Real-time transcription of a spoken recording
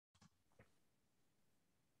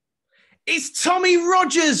It's Tommy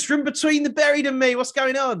Rogers from Between the Buried and Me. What's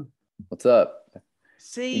going on? What's up?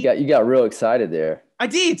 See, You got real excited there. I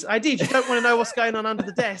did. You don't want to know what's going on under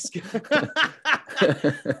the desk.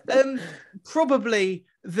 Probably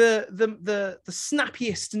the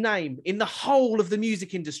snappiest name in the whole of the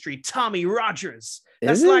music industry, Tommy Rogers.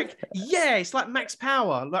 That's like, yeah, it's like Max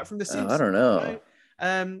Power, like from The Simpsons. I don't know. You know?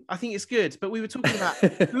 I think it's good, but we were talking about we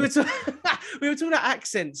were talking about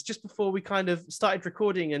accents just before we kind of started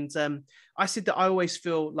recording, and I said that I always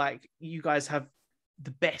feel like you guys have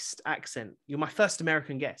the best accent. You're my first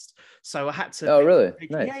American guest, so I had to. Oh, really?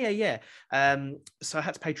 Nice. Yeah. So I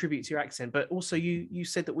had to pay tribute to your accent, but also you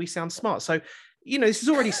said that we sound smart. So this has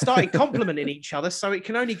already started complimenting each other, so it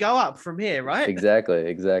can only go up from here, right?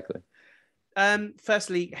 Exactly.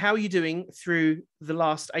 Firstly, how are you doing through the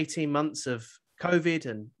last 18 months of COVID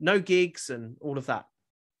and no gigs and all of that?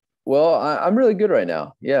 Well, I'm really good right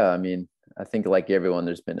now. Yeah, I mean, I think like everyone,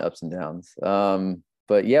 there's been ups and downs.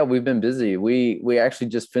 But yeah, we've been busy. We actually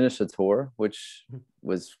just finished a tour, which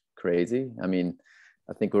was crazy. I mean,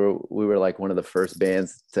 I think we were like one of the first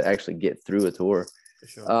bands to actually get through a tour. For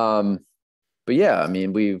sure. But yeah, I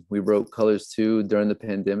mean, we wrote Colors 2 during the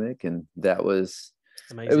pandemic, and that was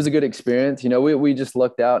amazing. It was a good experience. We just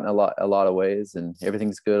lucked out in a lot of ways, and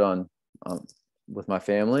everything's good on with my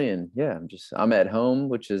family. And yeah, I'm at home,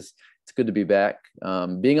 which is, it's good to be back.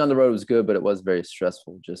 Being on the road was good, but it was very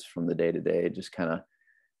stressful just from the day to day, just kind of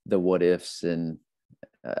the what ifs. And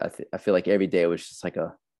I feel like every day was just like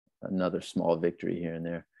another small victory here and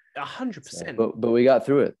there. 100%. But we got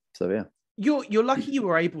through it. So yeah. You're lucky you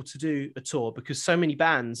were able to do a tour, because so many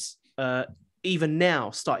bands even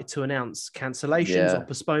now started to announce cancellations or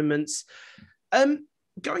postponements.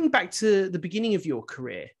 Going back to the beginning of your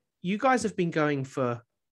career, you guys have been going for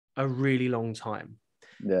a really long time.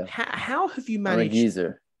 Yeah. How have you managed? I'm a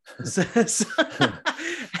geezer.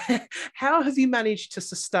 How have you managed to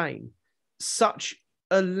sustain such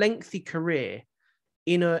a lengthy career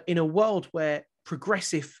in a world where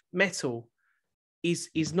progressive metal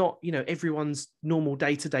is not, everyone's normal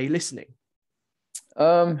day-to-day listening?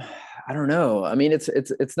 I don't know. I mean,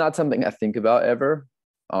 it's not something I think about ever,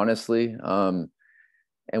 honestly. And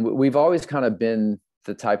we've always kind of been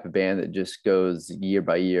the type of band that just goes year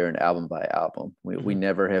by year and album by album. We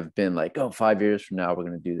never have been like, 5 years from now, we're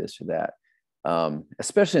going to do this or that.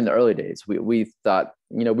 Especially in the early days, we thought,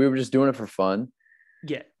 we were just doing it for fun.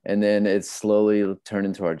 Yeah. And then it slowly turned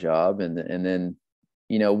into our job. And then,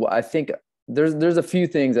 I think there's a few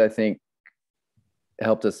things I think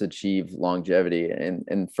helped us achieve longevity.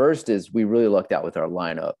 And first is we really lucked out with our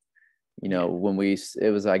lineup. When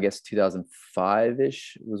it was, I guess,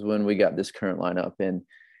 2005-ish was when we got this current lineup. And,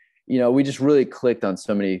 we just really clicked on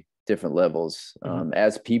so many different levels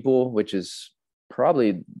as people, which is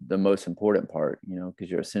probably the most important part,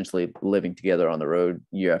 because you're essentially living together on the road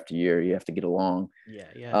year after year. You have to get along.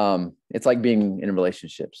 Yeah. It's like being in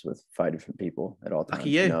relationships with 5 different people at all times.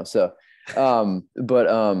 Lucky you. So,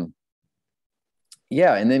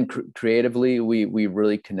 yeah. And then creatively, we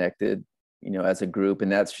really connected, as a group,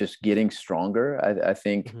 and that's just getting stronger. I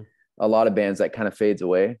think a lot of bands that kind of fades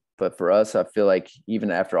away, but for us, I feel like even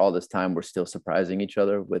after all this time, we're still surprising each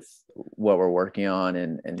other with what we're working on,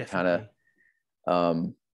 and kind of,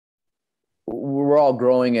 we're all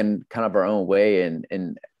growing in kind of our own way.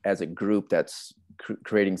 And as a group that's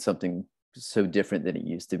creating something so different than it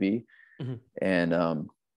used to be. And,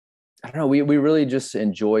 I don't know, we really just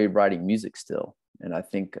enjoy writing music still. And I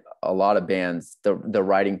think a lot of bands, the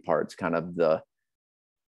writing part's kind of the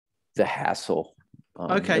hassle.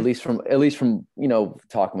 At least from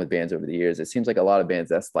talking with bands over the years, it seems like a lot of bands,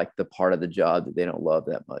 that's like the part of the job that they don't love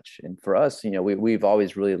that much. And for us, we've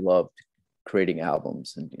always really loved creating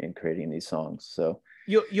albums and creating these songs. So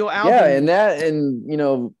your album,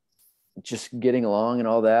 and just getting along and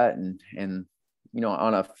all that, and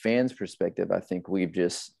on a fan's perspective, I think we've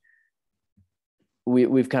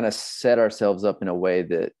kind of set ourselves up in a way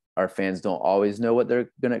that our fans don't always know what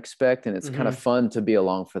they're going to expect. And it's kind of fun to be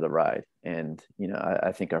along for the ride. And,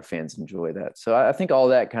 I think our fans enjoy that. So I think all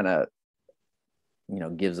that kind of,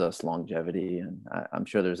 gives us longevity. And I'm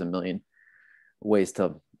sure there's a million ways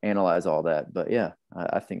to analyze all that. But yeah,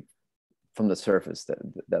 I think from the surface,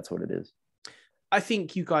 that's what it is. I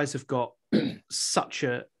think you guys have got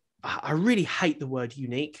I really hate the word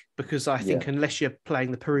unique, because I think unless you're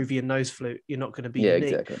playing the Peruvian nose flute, you're not going to be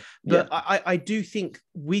unique. Exactly. But I do think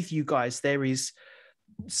with you guys, there is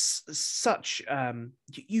such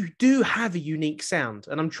you do have a unique sound,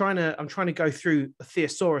 and I'm trying to go through a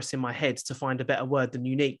thesaurus in my head to find a better word than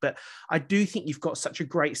unique, but I do think you've got such a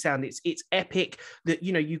great sound. It's epic that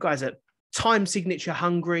you guys are time signature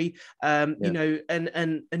hungry, you know,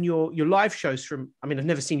 and your live shows from, I mean, I've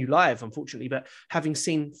never seen you live, unfortunately, but having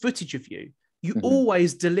seen footage of you, you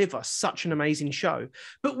always deliver such an amazing show.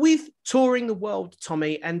 But with touring the world,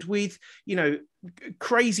 Tommy, and with, you know,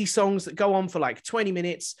 crazy songs that go on for like 20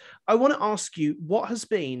 minutes, I want to ask you, what has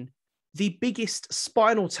been the biggest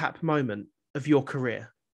Spinal Tap moment of your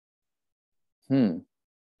career?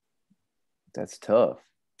 That's tough.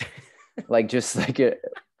 Like, just like it.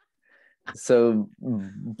 So,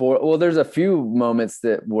 well, there's a few moments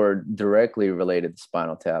that were directly related to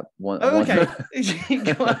Spinal Tap. Okay.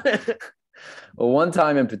 Well, one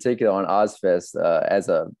time in particular on Ozfest, as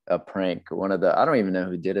a prank, I don't even know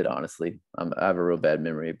who did it, honestly. I have a real bad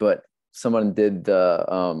memory, but someone did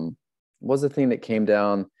what was the thing that came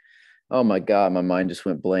down? Oh my God, my mind just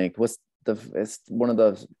went blank. It's one of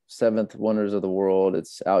the seventh wonders of the world.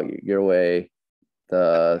 It's Out Your Way.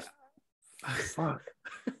 Fuck.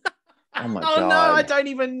 Oh my God. Oh no, I don't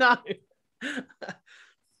even know. Do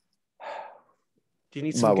you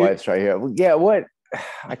need some My wife's right here. Yeah, what?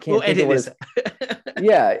 I can't we'll edit this.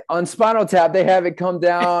 Yeah, on Spinal Tap, they have it come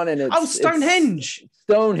down and it's Stonehenge.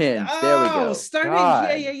 Stonehenge. There we go.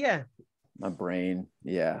 Stonehenge. God. Yeah. My brain.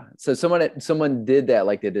 Yeah. So someone did that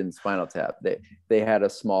like they did in Spinal Tap. They had a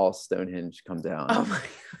small Stonehenge come down. Oh my God.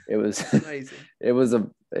 It was amazing. it was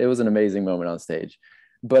an amazing moment on stage.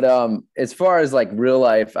 But as far as like real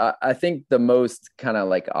life, I think the most kind of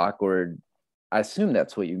like awkward, I assume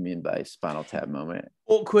that's what you mean by Spinal Tap moment.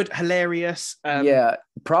 Awkward, hilarious. Yeah,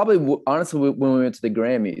 probably honestly when we went to the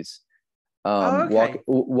Grammys,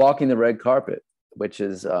 walking the red carpet, which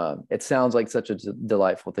is it sounds like such a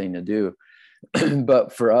delightful thing to do.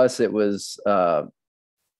 But for us, it was,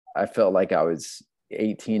 I felt like I was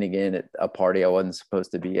 18 again at a party I wasn't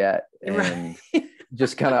supposed to be at. And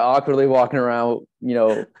just kind of awkwardly walking around, you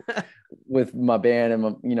know, with my band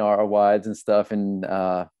and, you know, our wives and stuff. And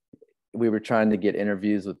we were trying to get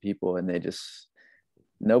interviews with people and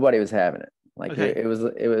nobody was having it. Like it was,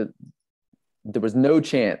 there was no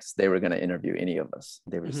chance they were going to interview any of us.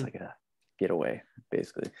 They were just like, get away,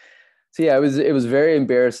 basically. So yeah, it was very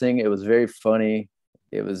embarrassing. It was very funny.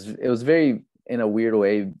 It was very, in a weird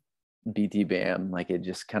way, BTBAM. Like, it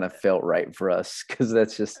just kind of felt right for us because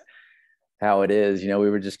that's just how it is. You know, we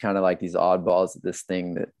were just kind of like these oddballs at this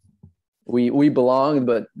thing that we belonged,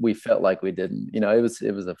 but we felt like we didn't. You know, it was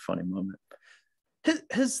a funny moment.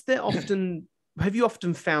 Have you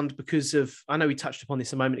often found, because of, I know we touched upon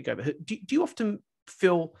this a moment ago, but do you often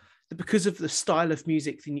feel that because of the style of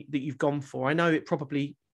music that you've gone for, I know it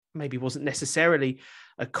probably maybe wasn't necessarily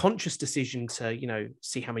a conscious decision to, you know,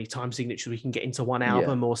 see how many time signatures we can get into one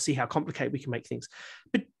album or see how complicated we can make things.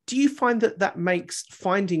 But do you find that makes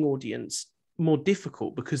finding audience more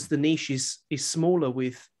difficult because the niche is smaller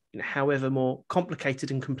with, you know, however more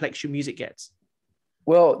complicated and complex your music gets?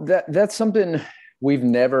 Well, that's something we've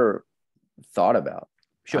never thought about.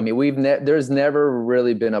 Sure. I mean, there's never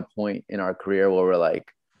really been a point in our career where we're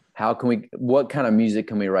like, what kind of music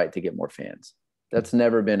can we write to get more fans? That's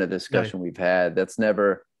never been a discussion we've had. That's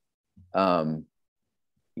never, you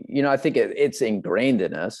know, I think it's ingrained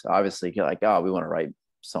in us. Obviously, you're like, oh, we want to write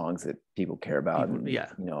songs that people care about and, you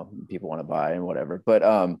know, people want to buy and whatever. But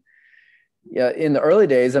yeah, in the early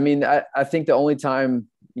days, I mean, I think the only time,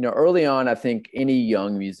 you know, early on, I think any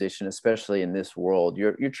young musician, especially in this world,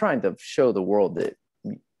 you're trying to show the world that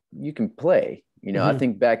you can play. You know, I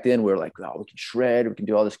think back then we were like, oh, we can shred, we can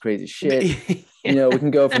do all this crazy shit. You know, we can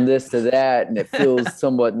go from this to that, and it feels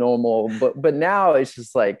somewhat normal. But now it's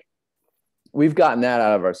just like we've gotten that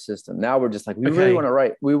out of our system. Now we're just like, we really want to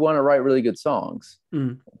write. We want to write really good songs,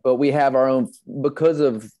 but we have our own, because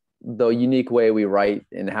of the unique way we write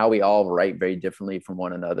and how we all write very differently from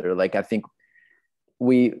one another. Like, I think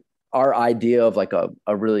our idea of like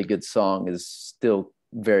a really good song is still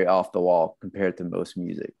very off the wall compared to most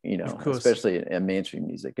music, you know, especially in mainstream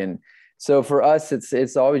music. And so for us,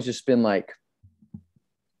 it's always just been like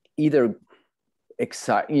either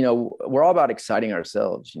you know, we're all about exciting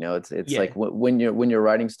ourselves, you know. It's like when you're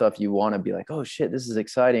writing stuff, you want to be like, oh shit, this is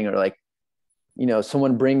exciting. Or like, you know,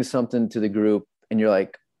 someone brings something to the group and you're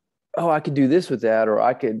like, oh, I could do this with that. Or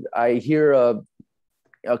I hear a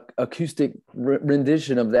acoustic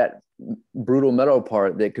rendition of that brutal metal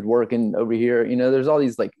part that could work in over here. You know, there's all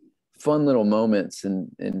these like fun little moments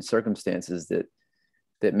and circumstances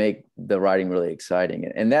that make the writing really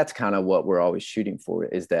exciting. And that's kind of what we're always shooting for,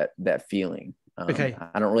 is that feeling. I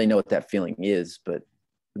don't really know what that feeling is, but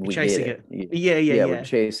we chasing it. Yeah, we're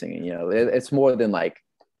chasing it. You know, it's more than like,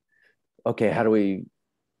 okay, how do we,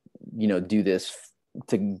 you know, do this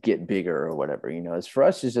to get bigger or whatever, you know. As for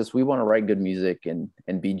us, it's just we want to write good music and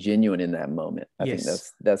be genuine in that moment. I think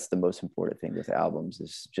that's the most important thing with albums,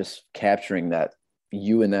 is just capturing that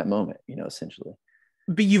you in that moment, you know, essentially.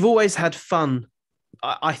 But you've always had fun.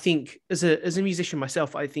 I think as a musician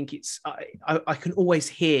myself, I think I can always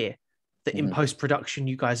hear that in post-production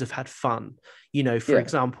you guys have had fun. You know, for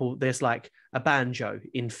example, there's like a banjo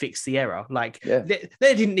in Fix the Error. Like there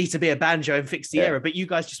didn't need to be a banjo in Fix the Error, but you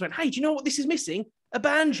guys just went, hey, do you know what this is missing? A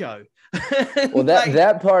banjo. Well,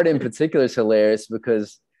 that part in particular is hilarious,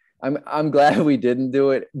 because I'm glad we didn't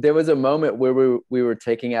do it. There was a moment where we were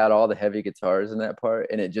taking out all the heavy guitars in that part,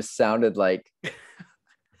 and it just sounded like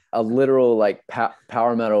a literal like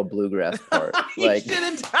power metal bluegrass part. You should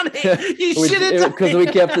have done it. You should have done it, because we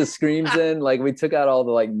kept the screams in. Like we took out all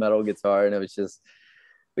the like metal guitar, and it was just.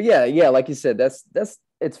 But yeah, like you said, that's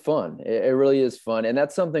it's fun. It really is fun, and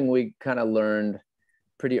that's something we kind of learned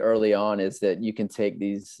pretty early on, is that you can take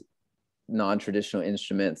these non-traditional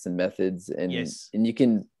instruments and methods, and you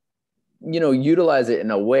can, you know, utilize it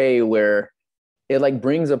in a way where it like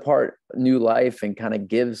brings apart new life and kind of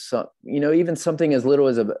gives some, you know, even something as little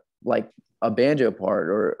as a banjo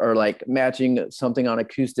part, or like matching something on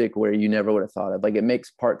acoustic where you never would have thought of. Like it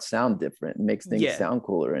makes parts sound different, it makes things sound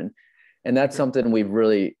cooler, and that's something we've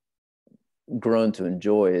really grown to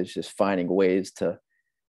enjoy, is just finding ways to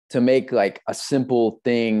make like a simple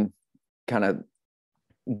thing kind of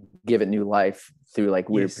give it new life through like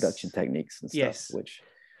weird production techniques and stuff, which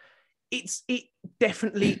it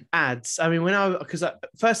definitely adds. I mean,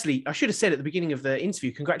 firstly, I should have said at the beginning of the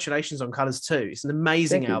interview, congratulations on Colours 2. It's an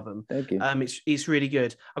amazing album. Thank you. It's really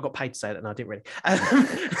good. I got paid to say that, and I didn't really.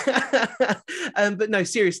 But no,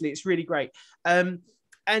 seriously, it's really great. And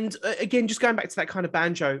again, just going back to that kind of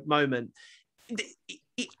banjo moment,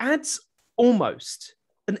 it adds almost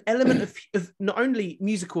an element of not only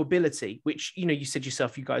musical ability, which, you know, you said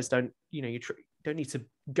yourself, you guys don't, you know, you don't need to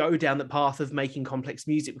go down the path of making complex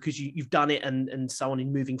music because you've done it and so on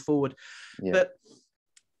in moving forward. But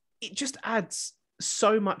it just adds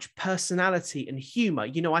so much personality and humor.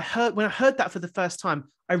 You know, when I heard that for the first time,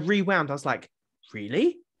 I rewound. I was like,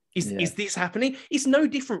 really? Is this happening? It's no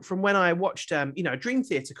different from when I watched, you know, a Dream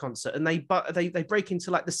Theater concert, and they break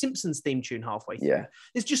into like the Simpsons theme tune halfway through. Yeah.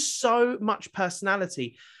 There's just so much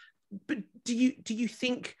personality. But do you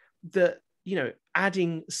think that, you know,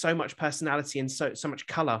 adding so much personality and so much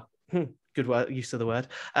color, good word, use of the word,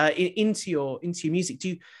 into your music,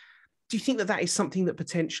 do you think that is something that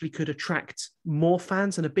potentially could attract more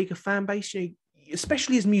fans and a bigger fan base? You know,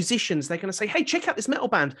 especially as musicians, they're going to say, hey, check out this metal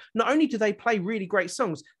band. Not only do they play really great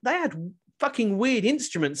songs, they add fucking weird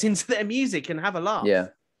instruments into their music and have a laugh.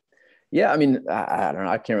 Yeah. I mean, I don't know.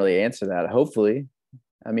 I can't really answer that. Hopefully.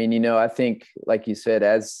 I mean, you know, I think, like you said,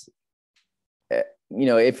 as, you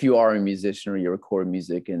know, if you are a musician or you record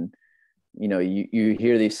music and, you know, you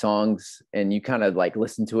hear these songs and you kind of like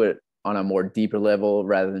listen to it on a more deeper level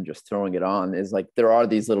rather than just throwing it on, is like, there are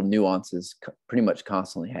these little nuances pretty much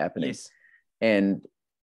constantly happening. Yes. And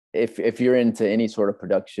if you're into any sort of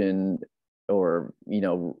production or, you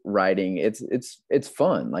know, writing, it's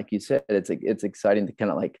fun. Like you said, it's exciting to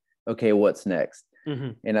kind of like, okay, what's next?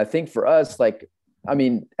 And I think for us, like, I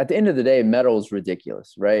mean, at the end of the day, metal is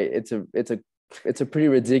ridiculous, right? It's a pretty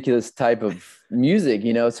ridiculous type of music,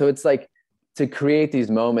 you know? So it's like to create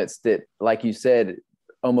these moments that, like you said,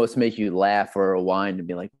 almost make you laugh or rewind and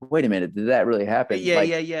be like, wait a minute, did that really happen?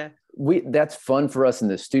 Yeah. That's fun for us in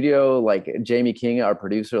the studio. Like Jamie King, our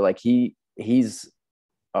producer, like he's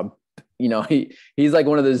you know, he's like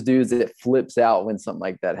one of those dudes that flips out when something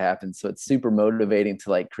like that happens. So it's super motivating to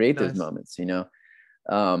like create those moments, you know?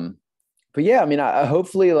 But yeah, I mean, I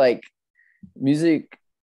hopefully like music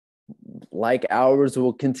like ours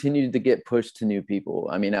will continue to get pushed to new people.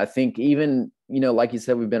 I mean, I think even, you know, like you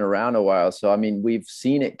said, we've been around a while. So, I mean, we've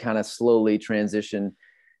seen it kind of slowly transition.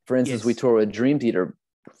 For instance, we toured with Dream Theater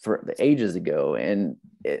for ages ago, and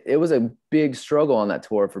it was a big struggle on that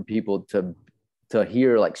tour for people to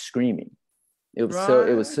hear like screaming. It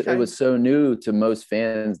was so new to most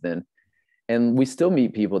fans then. And we still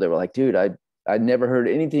meet people that were like, dude, I never heard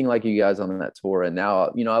anything like you guys on that tour. And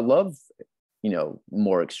now, you know, I love, you know,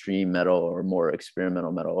 more extreme metal or more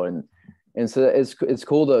experimental metal. And so it's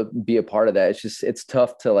cool to be a part of that. It's just, it's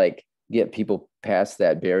tough to like get people past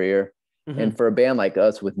that barrier. And for a band like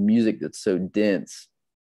us with music that's so dense,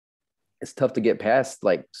 it's tough to get past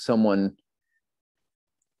like someone.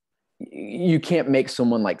 You can't make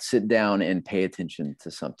someone like sit down and pay attention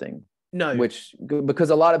to something. No, because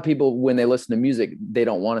a lot of people, when they listen to music, they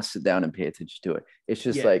don't want to sit down and pay attention to it. It's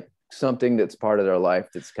just like something that's part of their life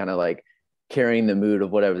that's kind of like carrying the mood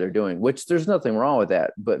of whatever they're doing, which there's nothing wrong with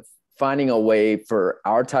that. But finding a way for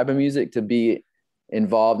our type of music to be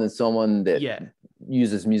involved in someone that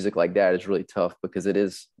uses music like that is really tough, because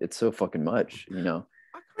it's so fucking much, you know.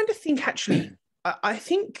 I kind of think actually, I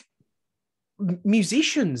think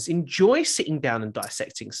musicians enjoy sitting down and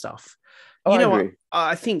dissecting stuff. Oh, I agree.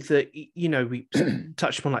 I think that, you know, we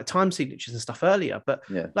touched upon like time signatures and stuff earlier, but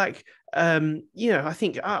like, you know, I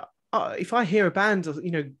think if I hear a band,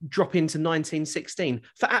 you know, drop into 1916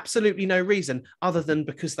 for absolutely no reason other than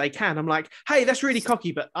because they can, I'm like, hey, that's really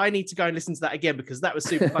cocky, but I need to go and listen to that again because that was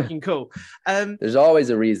super fucking cool. There's always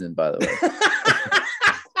a reason, by the way.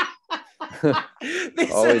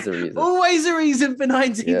 Always a reason. Always a reason for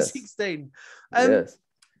 1916. Yes.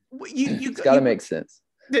 It's got to make sense.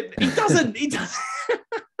 It doesn't. It doesn't.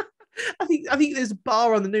 I think there's a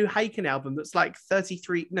bar on the new Haken album that's like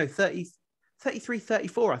 33, 33,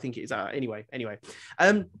 34, I think it is. Anyway.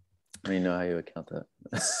 I don't even know how you would count that.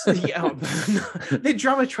 The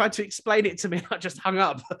drummer tried to explain it to me. I just hung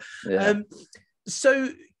up. Yeah. So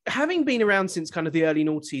having been around since kind of the early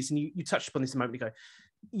noughties, and you touched upon this a moment ago,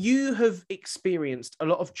 you have experienced a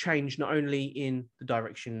lot of change, not only in the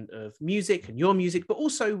direction of music and your music, but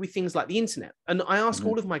also with things like the internet. And I ask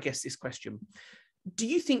all of my guests this question. Do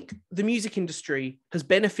you think the music industry has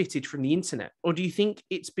benefited from the internet, or do you think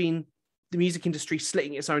it's been the music industry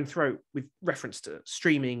slitting its own throat with reference to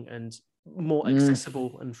streaming and more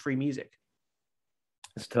accessible and free music?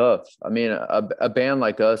 It's tough. I mean, a band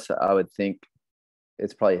like us, I would think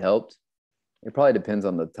it's probably helped. It probably depends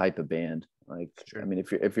on the type of band. Like, sure. I mean,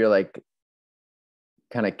 if you're like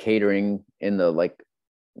kind of catering in the like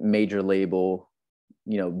major label,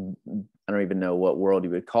 you know, I don't even know what world you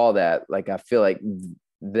would call that. Like, I feel like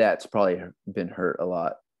that's probably been hurt a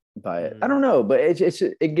lot by it. I don't know, but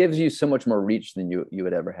it gives you so much more reach than you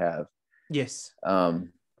would ever have. Yes.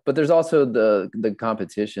 But there's also the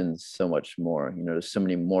competition's so much more, you know, there's so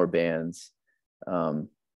many more bands.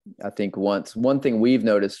 I think one thing we've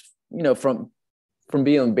noticed, you know, from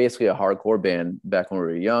being basically a hardcore band back when we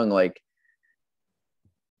were young, like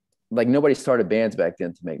nobody started bands back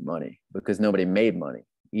then to make money, because nobody made money.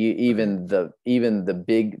 Even the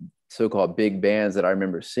big so-called big bands that I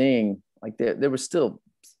remember seeing, like there was still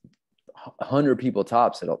 100 people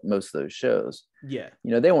tops at most of those shows. Yeah.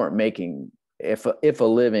 You know, they weren't making, if a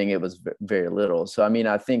living, it was very little. So, I mean,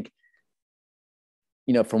 I think,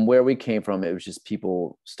 you know, from where we came from, it was just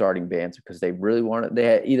people starting bands because they really wanted,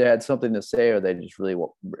 either had something to say, or they just really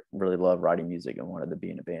loved writing music and wanted to be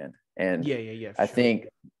in a band. And I think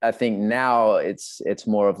now it's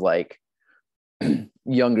more of like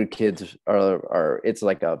younger kids are it's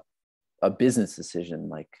like a business decision.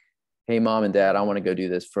 Like, hey, mom and dad, I want to go do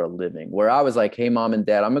this for a living. Where I was like, hey, mom and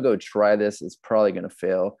dad, I'm gonna go try this. It's probably gonna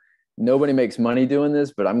fail. Nobody makes money doing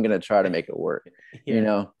this, but I'm gonna try to make it work. You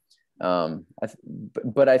know.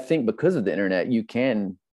 But I think because of the internet, you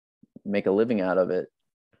can make a living out of it,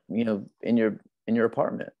 you know, in your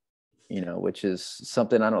apartment, you know, which is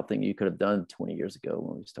something I don't think you could have done 20 years ago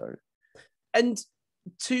when we started. And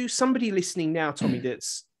to somebody listening now, Tommy,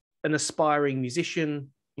 that's an aspiring musician,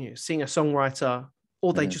 you know, singer, songwriter,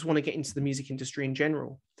 or they just want to get into the music industry in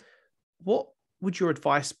general, what would your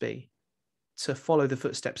advice be to follow the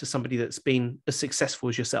footsteps of somebody that's been as successful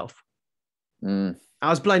as yourself? I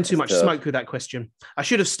was blowing too much smoke with that question. I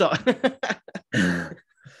should have started.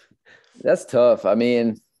 That's tough. I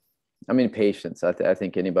mean, patience. I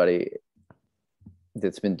think anybody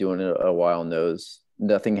that's been doing it a while knows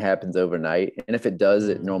nothing happens overnight. And if it does,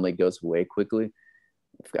 it normally goes away quickly.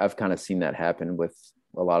 I've kind of seen that happen with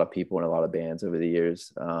a lot of people and a lot of bands over the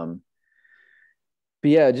years. But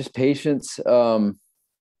yeah, just patience. Don't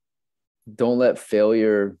let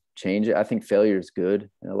failure change it. I think failure is good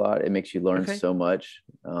a lot. It makes you learn so much.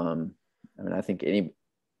 I mean, I think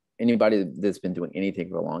anybody that's been doing anything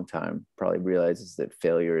for a long time probably realizes that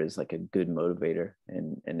failure is like a good motivator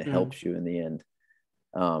and it helps you in the end.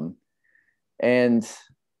 And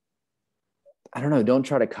I don't know, don't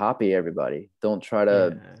try to copy everybody. Don't try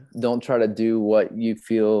to do what you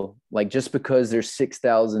feel like, just because there's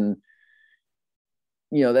 6,000,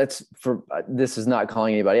 you know, this is not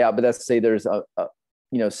calling anybody out, but let's say there's a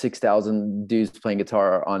 6,000 dudes playing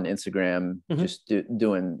guitar on Instagram, just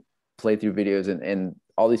doing playthrough videos, and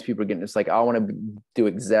all these people are getting, it's like, I want to do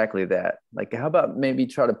exactly that. Like, how about maybe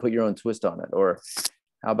try to put your own twist on it? Or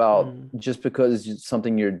how about just because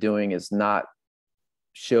something you're doing is not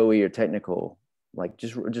showy or technical, like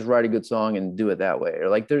just write a good song and do it that way. Or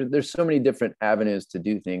like there's so many different avenues to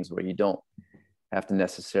do things where you don't have to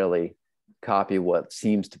necessarily copy what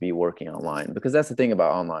seems to be working online, because that's the thing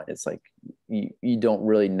about online. It's like you don't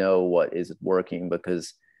really know what is working,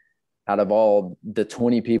 because out of all the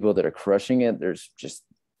 20 people that are crushing it, there's just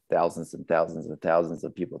thousands and thousands and thousands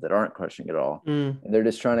of people that aren't crushing it all. Mm. And they're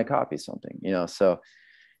just trying to copy something, you know? So,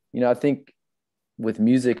 you know, I think with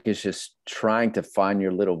music, it's just trying to find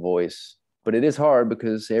your little voice, but it is hard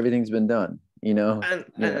because everything's been done, you know?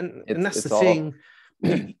 And that's the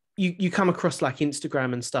thing. You come across like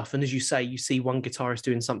Instagram and stuff, and as you say, you see one guitarist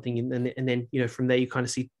doing something, and then you know, from there you kind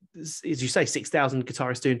of see, as you say, 6,000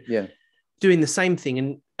 guitarists doing the same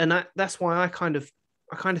thing, and that's why I kind of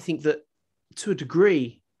think that to a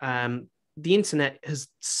degree, the internet has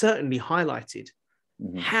certainly highlighted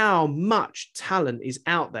how much talent is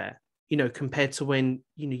out there, you know, compared to when,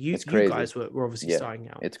 you know, you guys were obviously starting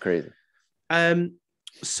out. It's crazy.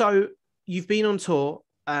 So you've been on tour,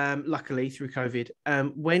 luckily through COVID.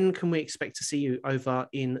 When can we expect to see you over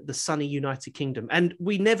in the sunny United Kingdom? And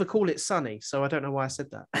we never call it sunny, so I don't know why I said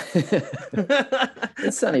that.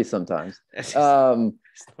 It's sunny sometimes.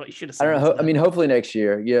 What you should have said. I don't know. I mean, hopefully next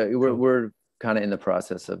year. Yeah, we're kind of in the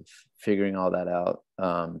process of figuring all that out.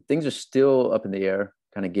 Things are still up in the air,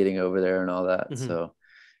 kind of getting over there and all that. So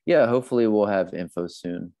yeah, hopefully we'll have info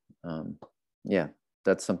soon. Yeah,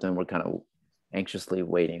 that's something we're kind of anxiously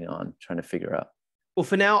waiting on, trying to figure out. Well,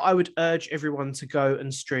 for now, I would urge everyone to go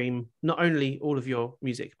and stream not only all of your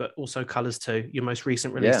music, but also Colors too, your most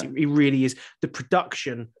recent release. It really is the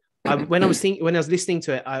production. When I was listening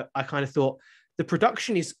to it, I kind of thought the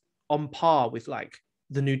production is on par with like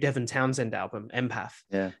the new Devon Townsend album, Empath.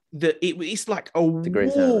 Yeah, it's like a wall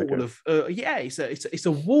of it's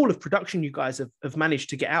a wall of production you guys have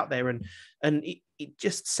managed to get out there, and it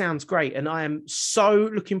just sounds great. And I am so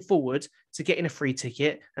looking forward to getting a free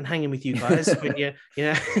ticket and hanging with you guys when you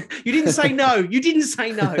know you didn't say no. You didn't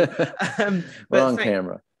say no. We're on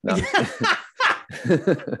camera. No.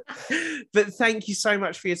 But thank you so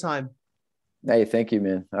much for your time. Hey, thank you,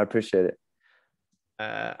 man. I appreciate it.